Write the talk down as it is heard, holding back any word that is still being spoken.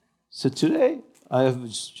So today, I have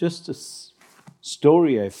just a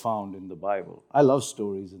story I found in the Bible. I love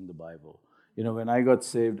stories in the Bible. When I got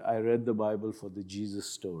saved, I read the Bible for the Jesus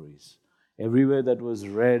stories. Everywhere that was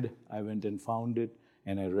read, I went and found it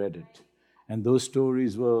and I read it. And those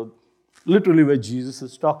stories were literally where Jesus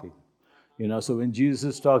is talking. So when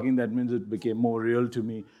Jesus is talking, that means it became more real to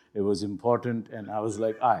me. It was important, and I was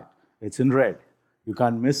like, all right, it's in red. You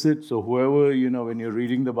can't miss it. So whoever, when you're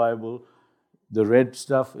reading the Bible, the red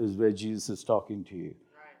stuff is where Jesus is talking to you.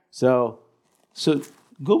 So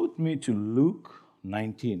go with me to Luke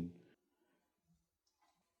 19.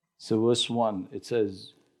 So verse 1, it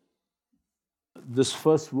says, this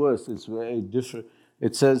first verse is very different.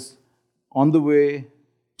 It says, on the way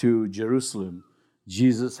to Jerusalem,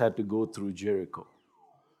 Jesus had to go through Jericho.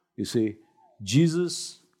 You see,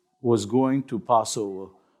 Jesus was going to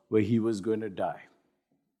Passover where he was going to die.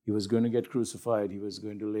 He was going to get crucified. He was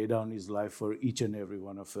going to lay down his life for each and every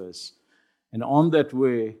one of us. And on that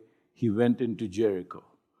way, he went into Jericho.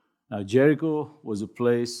 Now, Jericho was a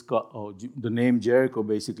place, the name Jericho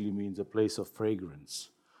basically means a place of fragrance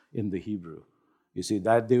in the Hebrew. You see,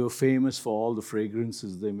 that they were famous for all the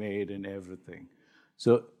fragrances they made and everything.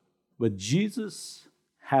 But Jesus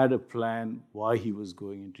had a plan why he was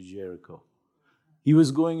going into Jericho. He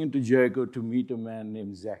was going into Jericho to meet a man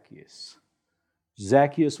named Zacchaeus.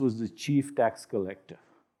 Zacchaeus was the chief tax collector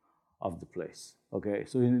of the place. Okay,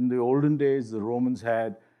 so in the olden days, the Romans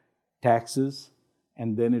had taxes,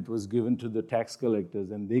 and then it was given to the tax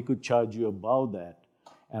collectors, and they could charge you above that,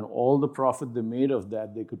 and all the profit they made of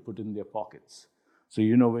that, they could put in their pockets. So,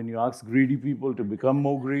 when you ask greedy people to become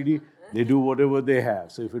more greedy, they do whatever they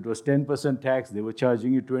have. So if it was 10% tax, they were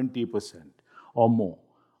charging you 20% or more.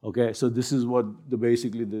 Okay, so this is what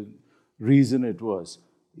basically the reason it was.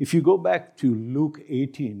 If you go back to Luke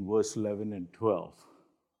 18, verse 11 and 12,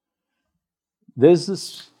 there's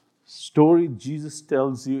this story Jesus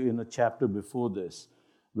tells you in a chapter before this,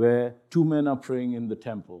 where two men are praying in the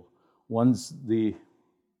temple. One's the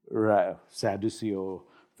Sadducee or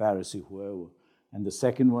Pharisee, whoever, and the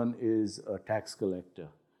second one is a tax collector.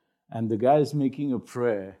 And the guy is making a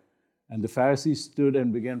prayer, and the Pharisee stood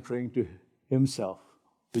and began praying to himself,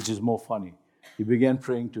 which is more funny. He began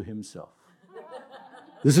praying to himself.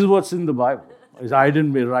 This is what's in the Bible. I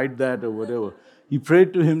didn't write that or whatever. He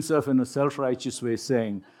prayed to himself in a self-righteous way,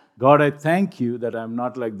 saying, God, I thank you that I'm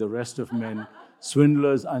not like the rest of men,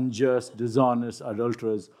 swindlers, unjust, dishonest,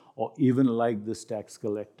 adulterers, or even like this tax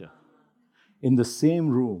collector. In the same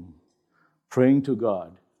room, praying to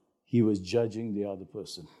God, he was judging the other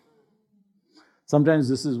person. Sometimes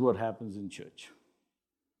this is what happens in church.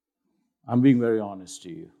 I'm being very honest to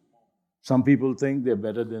you. Some people think they're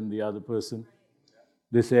better than the other person.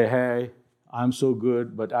 They say, hey, I'm so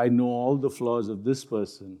good, but I know all the flaws of this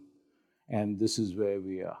person, and this is where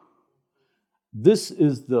we are. This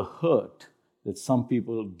is the hurt that some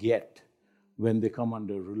people get when they come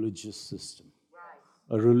under a religious system,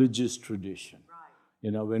 a religious tradition.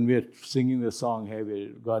 When we're singing the song, hey,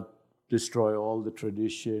 God destroy all the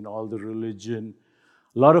tradition, all the religion.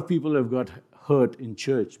 A lot of people have got hurt in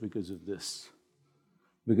church because of this.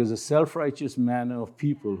 Because a self-righteous manner of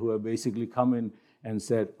people who have basically come in and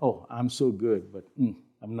said, oh, I'm so good, but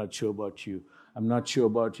I'm not sure about you. I'm not sure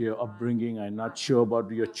about your upbringing. I'm not sure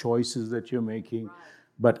about your choices that you're making,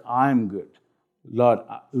 but I'm good. Lord,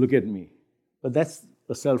 look at me. But that's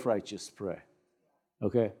a self-righteous prayer.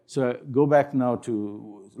 Okay, so go back now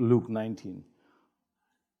to Luke 19.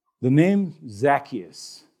 The name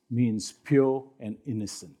Zacchaeus means pure and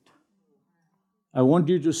innocent. I want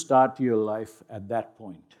you to start your life at that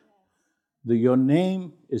point. Your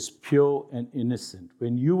name is pure and innocent.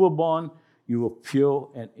 When you were born, you were pure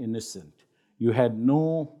and innocent. You had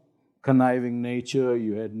no conniving nature,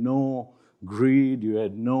 you had no greed, you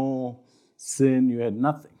had no sin, you had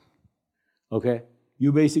nothing. Okay?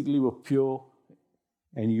 You basically were pure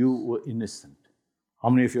and you were innocent. How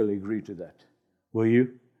many of you will agree to that? Were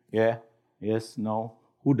you? Yeah? Yes? No?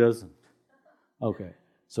 Who doesn't? Okay.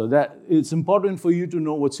 So that it's important for you to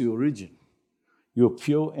know what's your origin. You're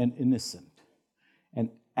pure and innocent. And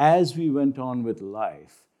as we went on with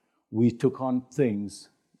life, we took on things.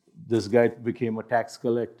 This guy became a tax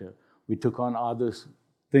collector. We took on other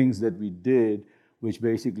things that we did, which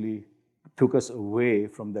basically took us away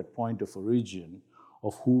from that point of origin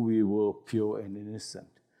of who we were, pure and innocent.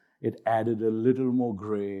 It added a little more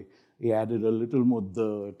gray. It added a little more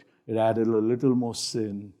dirt. It added a little more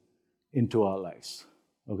sin into our lives.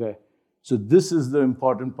 Okay? So this is the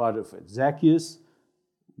important part of it. Zacchaeus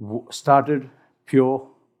started pure,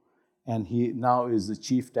 and he now is the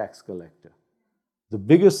chief tax collector. The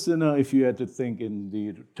biggest sinner, if you had to think in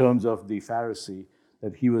the terms of the Pharisee,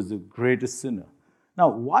 that he was the greatest sinner. Now,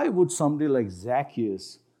 why would somebody like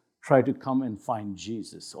Zacchaeus try to come and find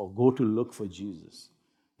Jesus or go to look for Jesus?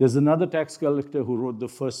 There's another tax collector who wrote the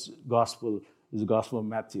first gospel, is the Gospel of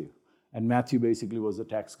Matthew. And Matthew basically was a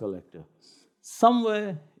tax collector.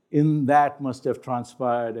 Somewhere in that must have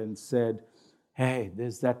transpired and said, hey,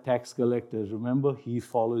 there's that tax collector. Remember, he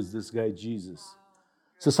follows this guy Jesus.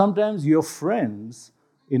 So sometimes your friends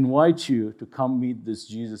invite you to come meet this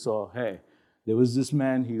Jesus, or hey, there was this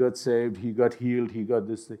man, he got saved, he got healed, he got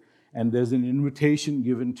this thing. And there's an invitation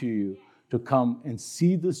given to you to come and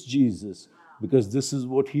see this Jesus, because this is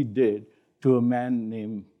what he did to a man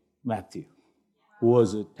named Matthew, who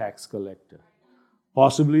was a tax collector.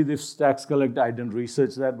 Possibly this tax collector, I didn't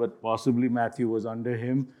research that, but possibly Matthew was under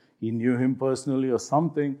him. He knew him personally or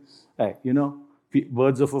something. Hey,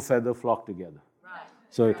 birds of a feather flock together. Right.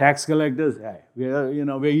 So tax collectors, hey,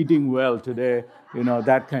 we're eating well today,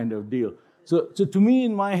 that kind of deal. So to me,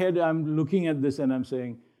 in my head, I'm looking at this and I'm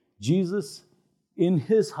saying, Jesus, in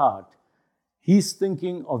his heart, he's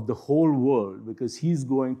thinking of the whole world because he's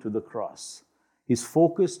going to the cross. He's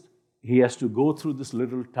focused. He has to go through this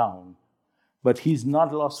little town, but he's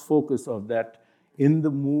not lost focus of that. In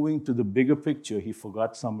the moving to the bigger picture, he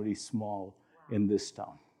forgot somebody small in this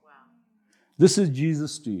town. Wow. This is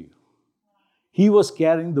Jesus to you. He was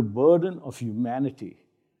carrying the burden of humanity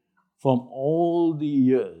from all the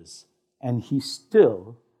years, and he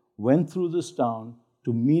still went through this town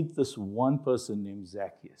to meet this one person named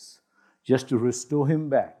Zacchaeus, just to restore him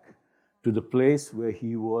back to the place where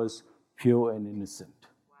he was pure and innocent.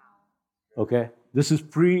 Okay? This is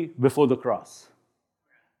before the cross.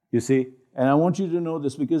 You see? And I want you to know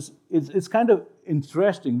this because it's kind of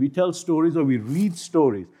interesting. We tell stories or we read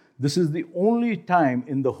stories. This is the only time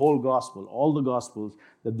in the whole gospel, all the gospels,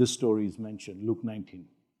 that this story is mentioned, Luke 19.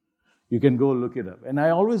 You can go look it up. And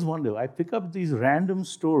I always wonder, I pick up these random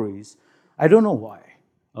stories. I don't know why.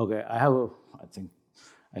 Okay, I have a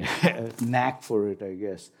knack for it, I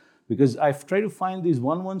guess. Because I've tried to find these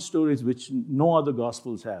one stories which no other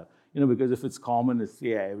gospels have. Because if it's common,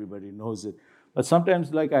 everybody knows it. But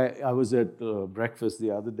sometimes, like I was at breakfast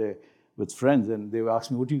the other day with friends, and they asked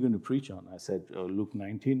me, what are you going to preach on? I said, Luke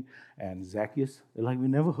 19 and Zacchaeus. They're like, we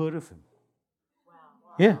never heard of him. Wow.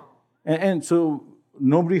 Yeah. And so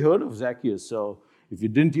nobody heard of Zacchaeus. So if you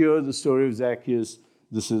didn't hear the story of Zacchaeus,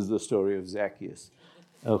 this is the story of Zacchaeus.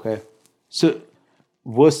 Okay. So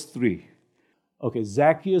verse 3. Okay,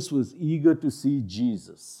 Zacchaeus was eager to see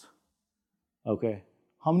Jesus. Okay.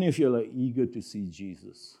 How many of you are eager to see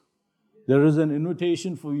Jesus? There is an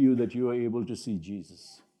invitation for you that you are able to see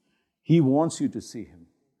Jesus. He wants you to see him.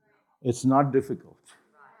 It's not difficult.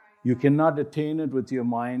 You cannot attain it with your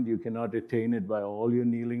mind. You cannot attain it by all your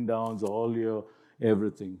kneeling downs, all your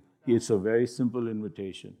everything. It's a very simple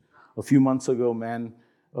invitation. A few months ago,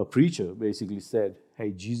 a preacher basically said,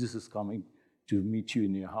 hey, Jesus is coming to meet you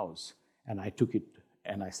in your house. And I took it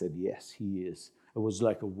and I said, yes, he is. It was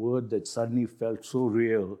like a word that suddenly felt so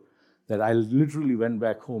real that I literally went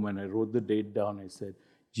back home and I wrote the date down. I said,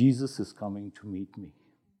 Jesus is coming to meet me.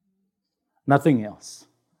 Nothing else.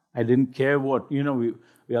 I didn't care what, we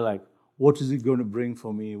are like, what is he going to bring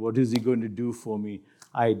for me? What is he going to do for me?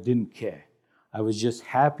 I didn't care. I was just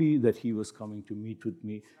happy that he was coming to meet with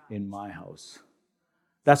me in my house.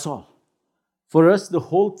 That's all. For us, the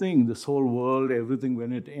whole thing, this whole world, everything,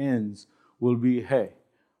 when it ends, will be, hey,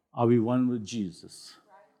 are we one with Jesus?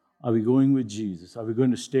 Are we going with Jesus? Are we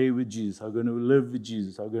going to stay with Jesus? Are we going to live with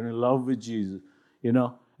Jesus? Are we going to love with Jesus?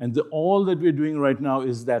 And all that we're doing right now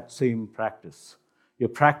is that same practice. You're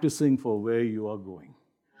practicing for where you are going.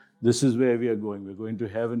 This is where we are going. We're going to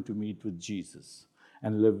heaven to meet with Jesus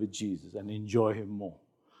and live with Jesus and enjoy him more.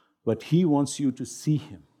 But he wants you to see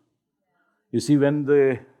him. You see, when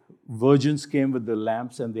the virgins came with the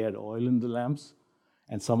lamps and they had oil in the lamps,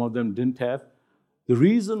 and some of them didn't have, the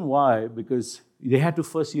reason why, because they had to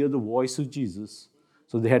first hear the voice of Jesus,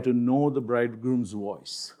 so they had to know the bridegroom's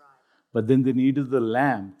voice. But then they needed the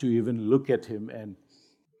lamp to even look at him. And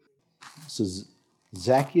so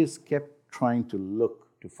Zacchaeus kept trying to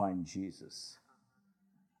look to find Jesus.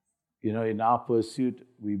 In our pursuit,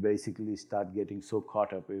 we basically start getting so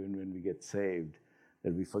caught up even when we get saved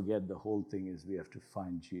that we forget the whole thing is we have to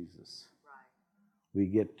find Jesus. We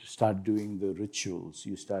get to start doing the rituals.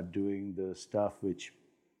 You start doing the stuff which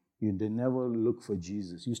they never look for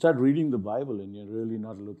Jesus. You start reading the Bible and you're really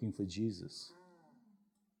not looking for Jesus.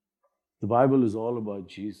 The Bible is all about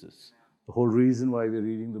Jesus. The whole reason why we're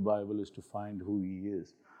reading the Bible is to find who he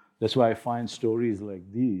is. That's why I find stories like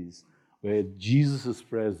these where Jesus is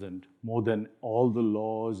present more than all the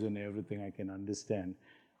laws and everything I can understand.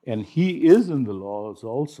 And he is in the laws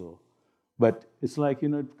also. But it's like,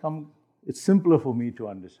 it's simpler for me to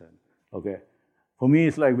understand, okay? For me,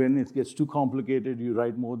 it's like when it gets too complicated, you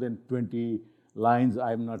write more than 20 lines,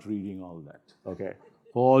 I'm not reading all that, okay?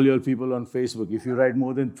 For all your people on Facebook, if you write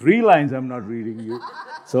more than 3 lines, I'm not reading you.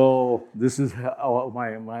 So this is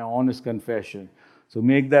my honest confession. So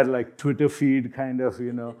make that like Twitter feed kind of,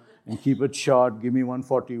 and keep it short, give me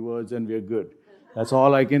 140 words and we're good. That's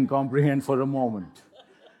all I can comprehend for a moment,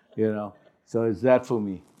 So it's that for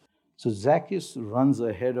me. So Zacchaeus runs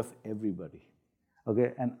ahead of everybody.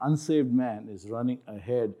 Okay, an unsaved man is running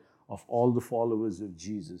ahead of all the followers of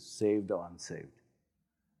Jesus, saved or unsaved.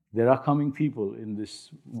 There are coming people in this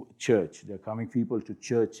church, there are coming people to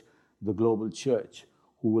church, the global church,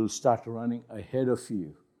 who will start running ahead of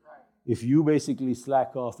you. If you basically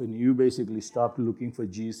slack off and you basically stop looking for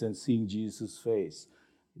Jesus and seeing Jesus' face,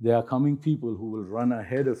 there are coming people who will run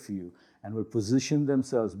ahead of you and will position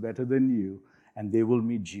themselves better than you, and they will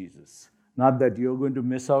meet Jesus. Not that you're going to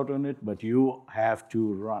miss out on it, but you have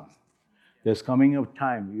to run. There's coming a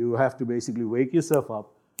time you have to basically wake yourself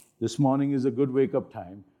up. This morning is a good wake-up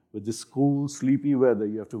time. With this cool, sleepy weather,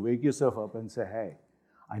 you have to wake yourself up and say, hey,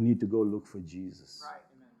 I need to go look for Jesus. Right.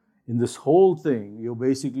 In this whole thing, you're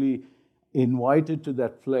basically invited to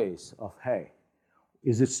that place of, hey,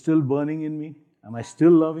 is it still burning in me? Am I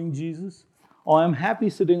still loving Jesus? Or I'm happy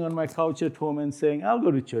sitting on my couch at home and saying, I'll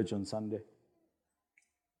go to church on Sunday.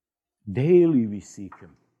 Daily we seek Him.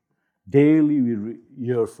 Daily we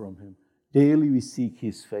hear from Him. Daily we seek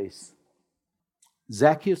His face.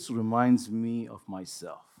 Zacchaeus reminds me of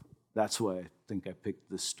myself. That's why I think I picked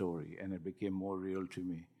this story, and it became more real to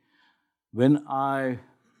me. When I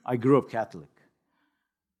grew up Catholic.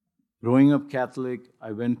 Growing up Catholic,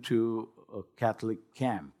 I went to a Catholic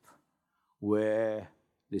camp where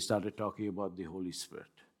they started talking about the Holy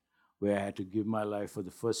Spirit, where I had to give my life for the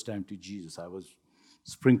first time to Jesus. I was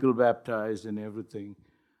sprinkle baptized and everything.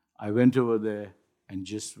 I went over there and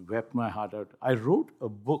just wept my heart out. I wrote a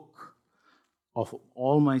book of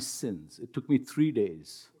all my sins. It took me 3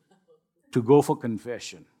 days to go for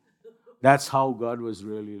confession. That's how God was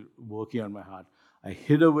really working on my heart. I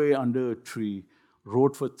hid away under a tree,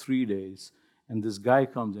 wrote for 3 days, and this guy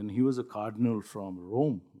comes, and he was a cardinal from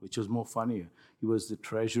Rome, which was more funnier. He was the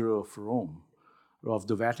treasurer of Rome, of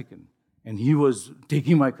the Vatican. And he was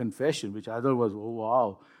taking my confession, which I thought was, oh,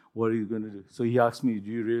 wow, what are you going to do? So he asked me,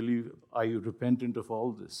 are you repentant of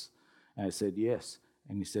all this? And I said, yes.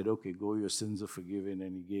 And he said, okay, go, your sins are forgiven.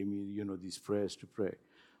 And he gave me, these prayers to pray.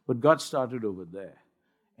 But God started over there.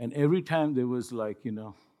 And every time there was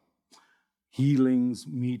healings,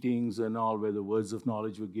 meetings and all, where the words of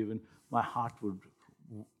knowledge were given, my heart would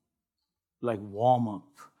warm up.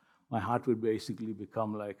 My heart would basically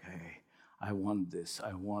become like, hey, I want this,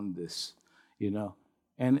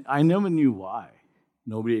 And I never knew why.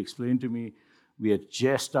 Nobody explained to me. We had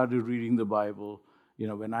just started reading the Bible.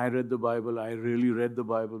 When I read the Bible, I really read the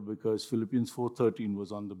Bible because Philippians 4:13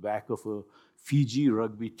 was on the back of a Fiji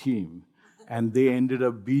rugby team, and they ended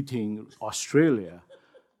up beating Australia,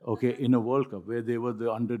 in a World Cup where they were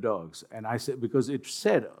the underdogs. And I said, because it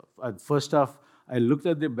said, first off, I looked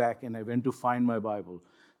at the back and I went to find my Bible.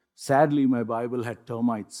 Sadly, my Bible had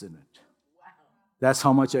termites in it. That's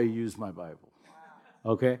how much I used my Bible.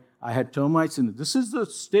 Okay? I had termites in it. This is the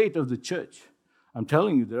state of the church. I'm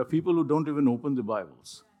telling you, there are people who don't even open the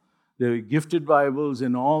Bibles. They're gifted Bibles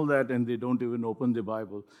and all that, and they don't even open the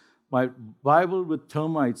Bible. My Bible with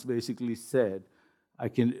termites basically said, I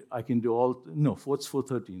can do all. No, what's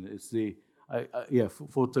 4:13? It's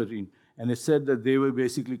 4:13, and it said that they were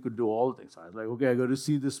basically could do all things. I was like, okay, I got to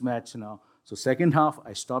see this match now. So second half,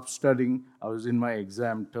 I stopped studying. I was in my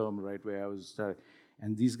exam term, right, where I was studying,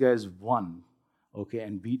 and these guys won,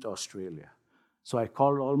 and beat Australia. So I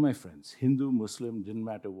called all my friends, Hindu, Muslim, didn't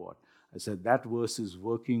matter what. I said, that verse is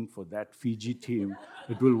working for that Fiji team.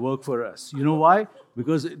 It will work for us. You know why?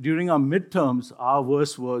 Because during our midterms, our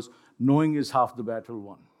verse was, knowing is half the battle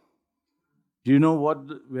won. Do you know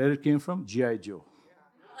where it came from? G.I. Joe.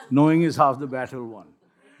 Knowing is half the battle won.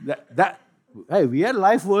 Hey, we had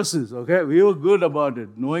life verses, okay? We were good about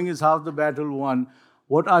it. Knowing is half the battle won.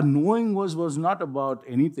 What our knowing was not about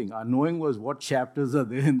anything. Our knowing was what chapters are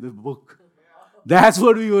there in the book. That's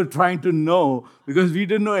what we were trying to know, because we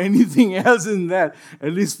didn't know anything else in that.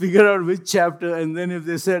 At least figure out which chapter, and then if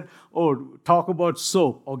they said, talk about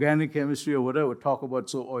soap, organic chemistry or whatever, talk about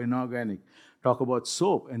soap, or inorganic, talk about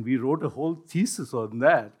soap. And we wrote a whole thesis on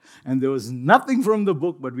that, and there was nothing from the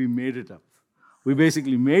book, but we made it up. We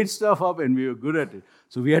basically made stuff up, and we were good at it.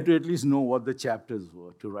 So we had to at least know what the chapters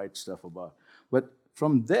were to write stuff about. But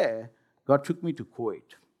from there, God took me to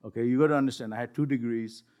Kuwait. Okay, you got to understand, I had 2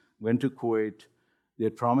 degrees, went to Kuwait. They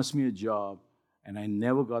had promised me a job, and I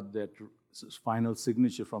never got that final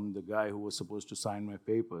signature from the guy who was supposed to sign my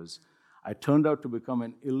papers. I turned out to become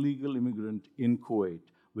an illegal immigrant in Kuwait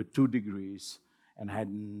with 2 degrees, and I had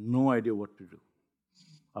no idea what to do.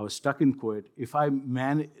 I was stuck in Kuwait.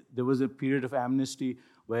 There was a period of amnesty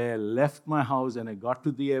where I left my house and I got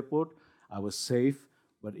to the airport. I was safe,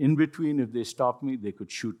 but in between, if they stopped me, they could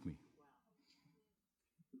shoot me.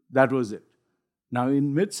 That was it. Now,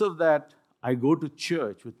 in midst of that, I go to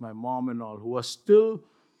church with my mom and all, who are still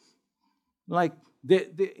like, they're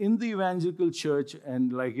in the evangelical church,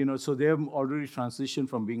 and so they have already transitioned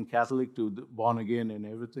from being Catholic to born again and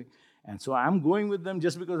everything. And so I'm going with them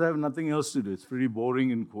just because I have nothing else to do. It's pretty boring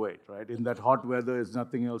in Kuwait, right? In that hot weather, there's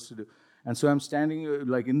nothing else to do. And so I'm standing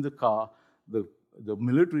in the car. The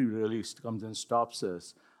military really comes and stops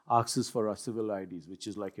us, asks us for our civil IDs, which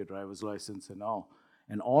is like your driver's license and all.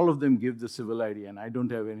 And all of them give the civil ID, and I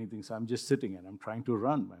don't have anything, so I'm just sitting and I'm trying to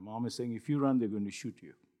run. My mom is saying, if you run, they're going to shoot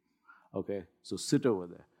you. Okay, so sit over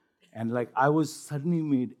there. And I was suddenly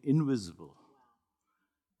made invisible.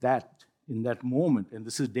 In that moment, and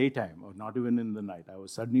this is daytime, or not even in the night, I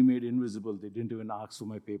was suddenly made invisible. They didn't even ask for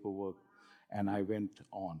my paperwork, and I went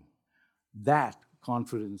on. That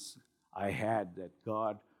confidence I had that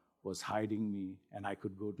God was hiding me, and I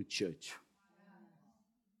could go to church.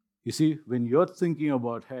 You see, when you're thinking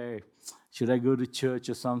about, hey, should I go to church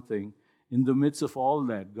or something, in the midst of all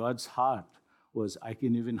that, God's heart was, I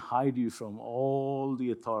can even hide you from all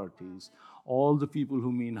the authorities, all the people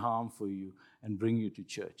who mean harm for you, and bring you to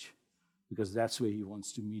church. Because that's where He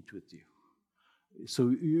wants to meet with you. So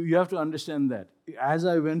you have to understand that. As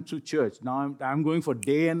I went to church, now I'm going for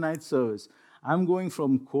day and night service. I'm going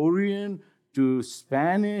from Korean to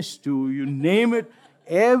Spanish to you name it.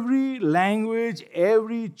 Every language,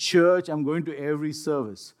 every church, I'm going to every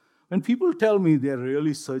service. When people tell me they're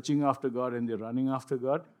really searching after God and they're running after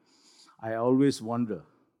God, I always wonder,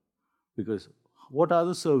 because what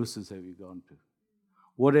other services have you gone to?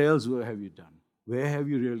 What else have you done? Where have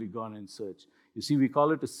you really gone and searched? You see, we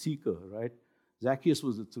call it a seeker, right? Zacchaeus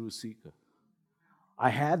was a true seeker. I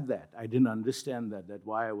had that. I didn't understand that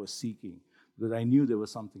why I was seeking, because I knew there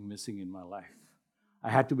was something missing in my life. I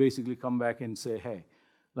had to basically come back and say, hey,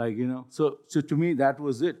 so to me, that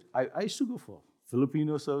was it. I used to go for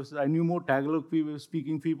Filipino services. I knew more Tagalog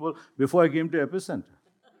speaking people before I came to Epicenter.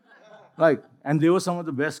 And they were some of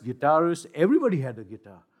the best guitarists. Everybody had a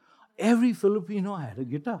guitar. Every Filipino had a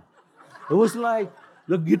guitar. It was like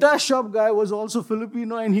the guitar shop guy was also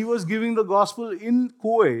Filipino, and he was giving the gospel in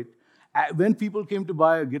Kuwait. When people came to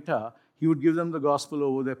buy a guitar, he would give them the gospel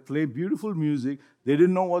over there, play beautiful music. They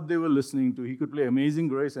didn't know what they were listening to. He could play Amazing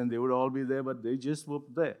Grace, and they would all be there, but they just were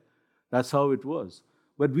there. That's how it was.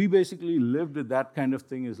 But we basically lived with that kind of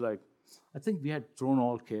thing. I think we had thrown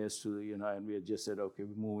all cares to and we had just said, okay,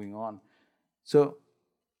 we're moving on. So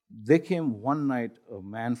there came one night a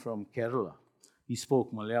man from Kerala. He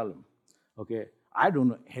spoke Malayalam. Okay, I don't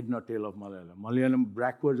know head nor tail of Malayalam. Malayalam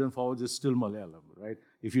backwards and forwards is still Malayalam, right?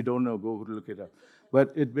 If you don't know, go look it up.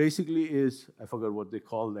 But it basically is, I forgot what they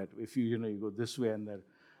call that. If you go this way and that.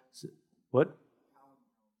 What?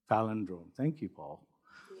 Palindrome. Thank you, Paul.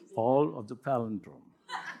 Paul of the palindrome.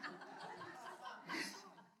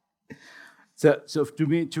 So to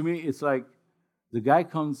me, it's like the guy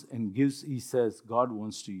comes and he says, God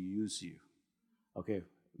wants to use you. Okay,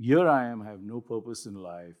 here I am, I have no purpose in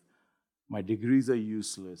life. My degrees are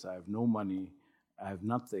useless. I have no money. I have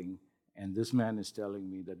nothing. And this man is telling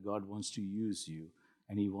me that God wants to use you,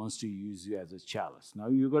 and He wants to use you as a chalice. Now,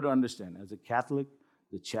 you've got to understand, as a Catholic,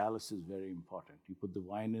 the chalice is very important. You put the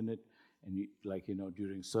wine in it, and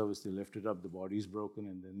during service, they lift it up, the body's broken,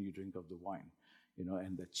 and then you drink of the wine.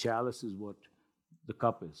 And the chalice is what the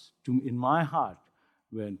cup is. In my heart,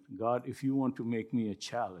 when God, if you want to make me a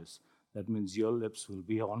chalice, that means your lips will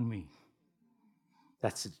be on me.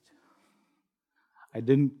 That's it. I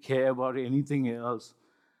didn't care about anything else.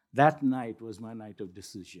 That night was my night of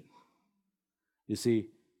decision. You see,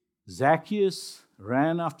 Zacchaeus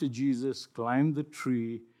ran after Jesus, climbed the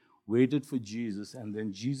tree, waited for Jesus, and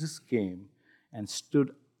then Jesus came and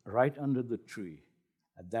stood right under the tree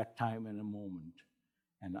at that time and a moment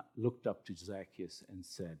and looked up to Zacchaeus and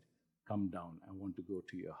said, come down, I want to go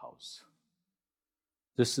to your house.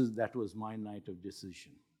 That was my night of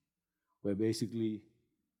decision, where basically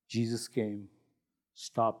Jesus came,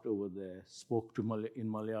 stopped over there, spoke in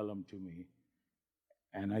Malayalam to me,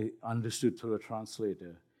 and I understood through a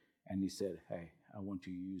translator, and he said, hey, I want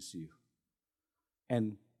to use you.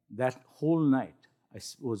 And that whole night, I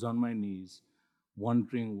was on my knees,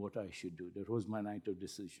 wondering what I should do. That was my night of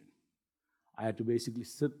decision. I had to basically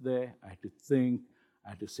sit there, I had to think, I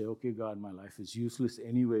had to say, okay, God, my life is useless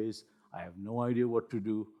anyways. I have no idea what to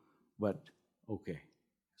do, but okay.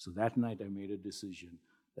 So that night I made a decision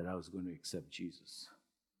that I was going to accept Jesus.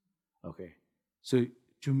 Okay. So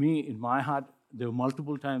to me, in my heart, there were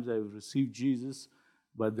multiple times I received Jesus,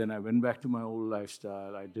 but then I went back to my old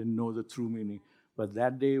lifestyle. I didn't know the true meaning. But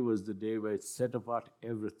that day was the day where it set apart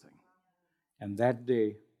everything. And that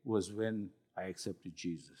day was when I accepted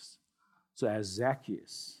Jesus. So as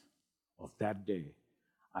Zacchaeus of that day,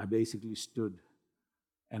 I basically stood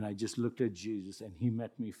and I just looked at Jesus and he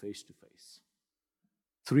met me face to face.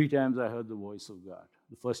 3 times I heard the voice of God.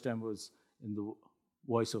 The first time was in the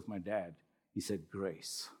voice of my dad. He said,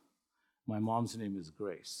 Grace. My mom's name is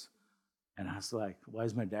Grace. And I was like, why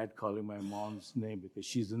is my dad calling my mom's name? Because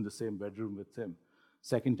she's in the same bedroom with him.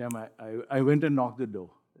 Second time, I went and knocked the door.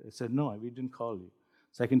 I said, no, we didn't call you.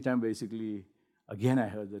 Second time, basically, again, I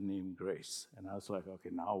heard the name Grace. And I was like, okay,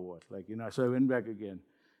 now what? So I went back again.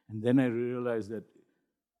 And then I realized that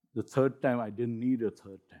the third time, I didn't need a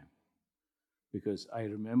third time. Because I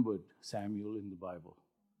remembered Samuel in the Bible,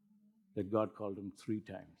 that God called him 3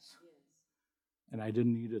 times. And I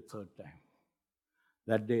didn't need a third time.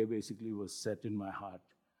 That day basically was set in my heart.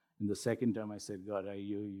 And the second time I said, God, I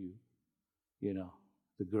hear you,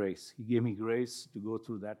 the grace. He gave me grace to go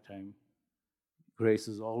through that time. Grace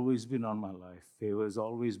has always been on my life. Favor has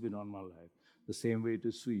always been on my life. The same way it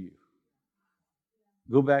is for you.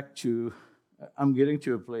 Go back to, I'm getting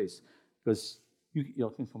to a place, because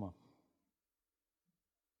y'all can come up.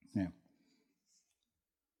 Yeah.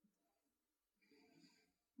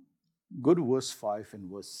 Go to verse 5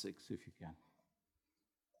 and verse 6 if you can.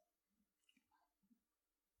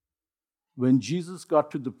 When Jesus got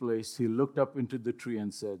to the place, he looked up into the tree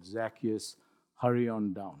and said, Zacchaeus, hurry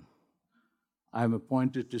on down. I am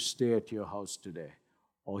appointed to stay at your house today.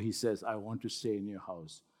 Or he says, I want to stay in your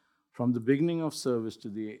house. From the beginning of service to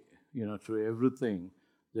to everything,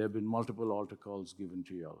 there have been multiple altar calls given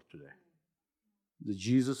to you all today. The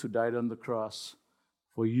Jesus who died on the cross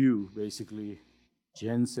for you, basically,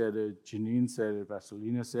 Jen said it, Janine said it, Pastor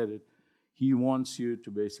Lena said it. He wants you to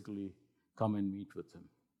basically come and meet with him.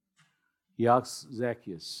 He asks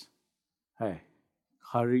Zacchaeus, hey,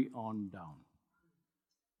 hurry on down.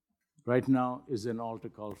 Right now is an altar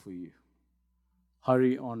call for you.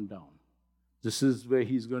 Hurry on down. This is where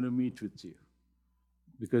he's going to meet with you.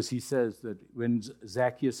 Because he says that when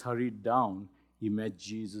Zacchaeus hurried down, he met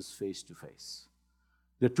Jesus face to face.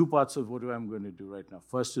 There are 2 parts of what I'm going to do right now.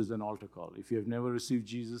 First is an altar call. If you have never received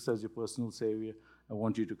Jesus as your personal Savior, I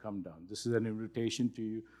want you to come down. This is an invitation to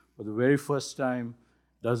you for the very first time.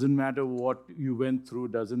 Doesn't matter what you went through.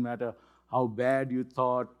 Doesn't matter how bad you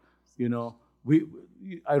thought.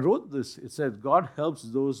 I wrote this. It says, God helps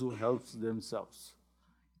those who help themselves.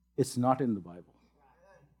 It's not in the Bible.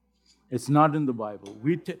 It's not in the Bible.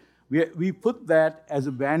 We put that as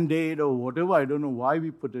a Band-Aid or whatever. I don't know why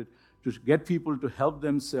we put it, to get people to help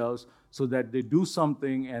themselves so that they do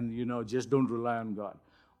something and, just don't rely on God.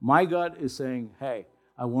 My God is saying, hey,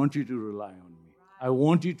 I want you to rely on me. I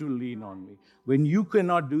want you to lean on me. When you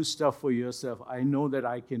cannot do stuff for yourself, I know that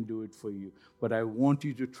I can do it for you, but I want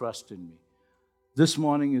you to trust in me. This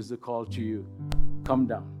morning is the call to you. Come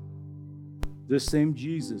down. This same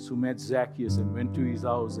Jesus who met Zacchaeus and went to his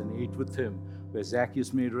house and ate with him, where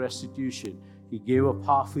Zacchaeus made restitution, he gave up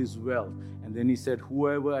half his wealth, and then he said,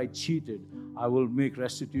 whoever I cheated, I will make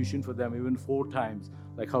restitution for them even 4 times,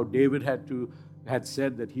 like how David had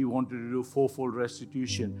said that he wanted to do 4-fold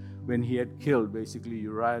restitution when he had killed basically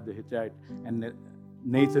Uriah the Hittite, and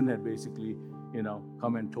Nathan had basically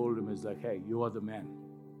come and told him, it's like, hey, you are the man.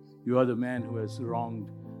 You are the man who has wronged.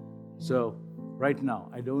 So right now,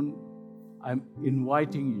 I'm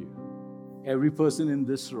inviting you, every person in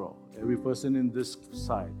this row, every person in this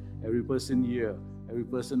side, every person here, every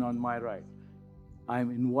person on my right,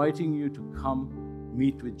 I'm inviting you to come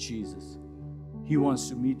meet with Jesus. He wants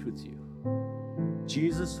to meet with you.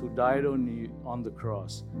 Jesus, who died on the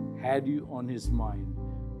cross, had you on his mind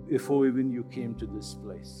before even you came to this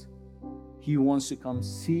place. He wants to come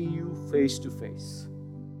see you face to face.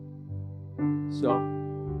 So,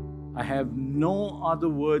 I have no other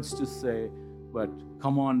words to say, but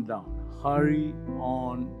come on down. Hurry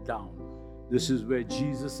on down. This is where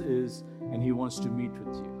Jesus is, and he wants to meet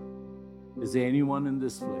with you. Is there anyone in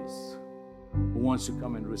this place who wants to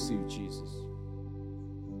come and receive Jesus?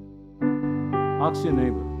 Ask your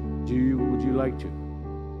neighbor, would you like to?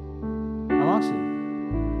 I'm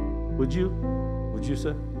asking. Would you,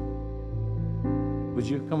 sir? Would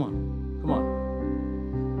you? Come on.